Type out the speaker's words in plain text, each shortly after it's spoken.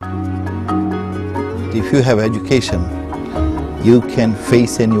if you have education, you can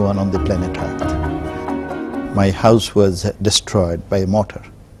face anyone on the planet Earth. My house was destroyed by a mortar,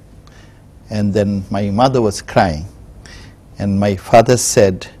 and then my mother was crying, and my father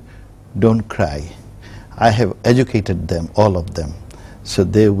said, "Don't cry. I have educated them, all of them, so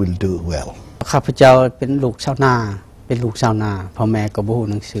they will do well." ข้าพเจ้าเป็นลูกชาวนาพ่อแม่ก็บ่ฮู้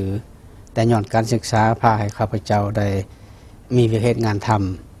หนังสือแต่ย้อนการศึกษาพาให้ข้าพเจ้าได้มีวิธีงานท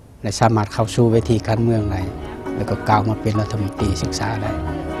ำและสามารถเข้าสู่เวทีการเมืองได้แล้วก็ก้าวมาเป็นรัฐมนตรีศึกษาได้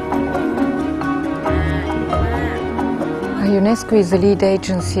UNESCO is the lead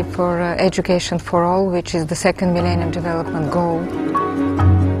agency for education for all, which is the second Millennium Development Goal.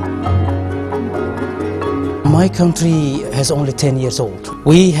 My country has only 10 years old.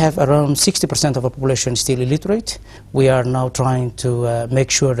 We have around 60% of our population still illiterate. We are now trying to make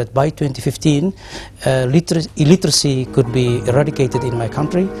sure that by 2015 illiteracy could be eradicated in my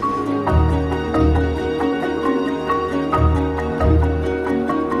country.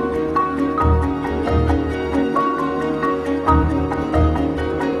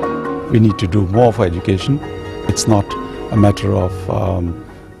 We need to do more for education. It's not a matter of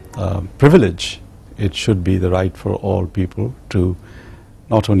privilege. It should be the right for all people to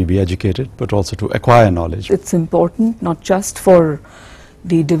not only be educated but also to acquire knowledge. It's important not just for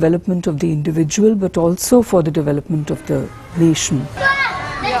the development of the individual but also for the development of the nation.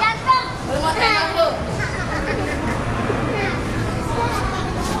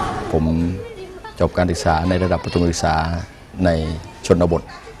 ผมจบการศึกษาในระดับประถมศึกษาในชนบท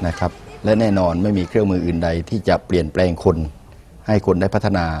นะครับและแน่นอนไม่มีเครื่องมืออื่นใดที่จะเปลี่ยนแปลงคนให้คนได้พัฒ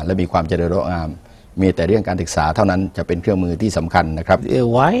นาและมีความเจริญงามมีแต่เรื่องการศึกษาเท่านั้นจะเป็นเครื่องมือที่สำคัญนะครับ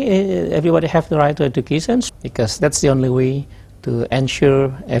Why everybody have the right to education? Because that's the only way to ensure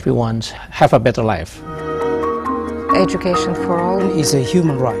everyone have a better life. Education for all is a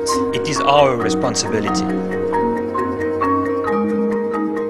human right. It is our responsibility